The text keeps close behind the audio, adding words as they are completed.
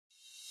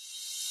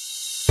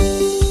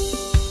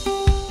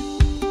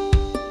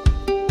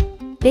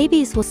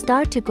Babies will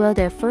start to grow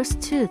their first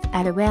tooth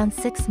at around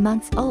 6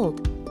 months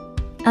old.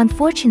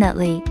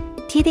 Unfortunately,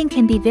 teething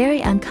can be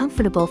very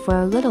uncomfortable for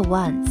our little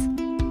ones.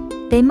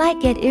 They might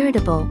get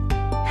irritable,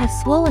 have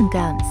swollen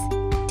gums,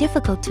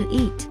 difficult to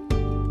eat,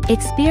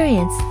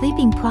 experience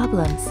sleeping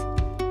problems.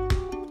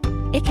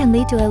 It can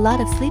lead to a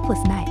lot of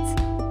sleepless nights.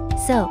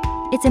 So,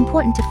 it's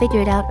important to figure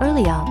it out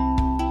early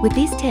on. With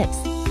these tips,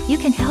 you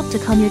can help to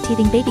calm your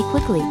teething baby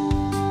quickly.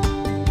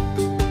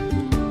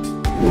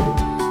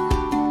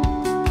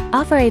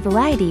 Offer a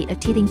variety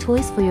of teething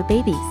toys for your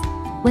babies.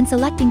 When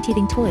selecting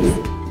teething toys,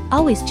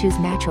 always choose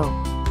natural,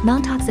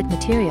 non-toxic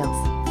materials,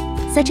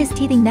 such as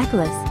teething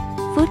necklace,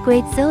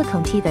 food-grade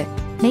silicone teether,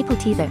 maple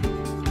teether.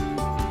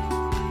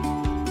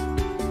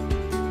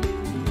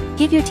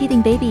 Give your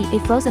teething baby a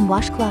frozen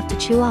washcloth to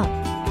chew on.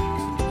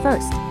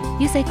 First,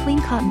 use a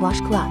clean cotton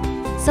washcloth.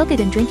 Soak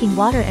it in drinking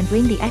water and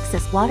wring the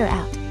excess water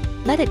out.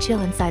 Let it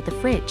chill inside the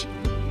fridge.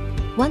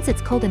 Once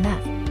it's cold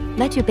enough,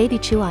 let your baby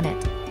chew on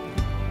it.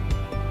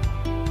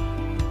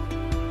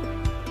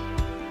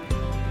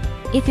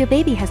 If your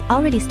baby has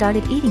already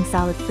started eating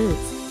solid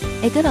foods,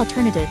 a good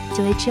alternative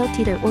to a chilled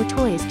teether or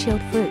toy is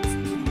chilled fruits,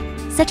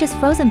 such as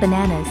frozen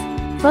bananas,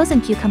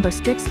 frozen cucumber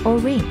strips or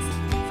rings,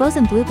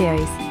 frozen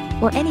blueberries,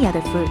 or any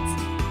other fruits.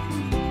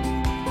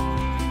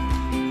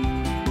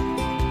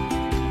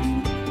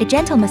 A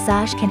gentle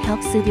massage can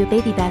help soothe your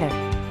baby better.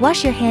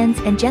 Wash your hands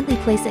and gently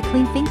place a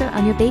clean finger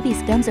on your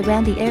baby's gums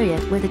around the area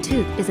where the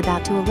tooth is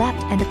about to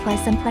erupt and apply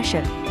some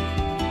pressure.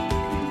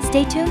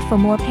 Stay tuned for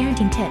more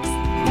parenting tips.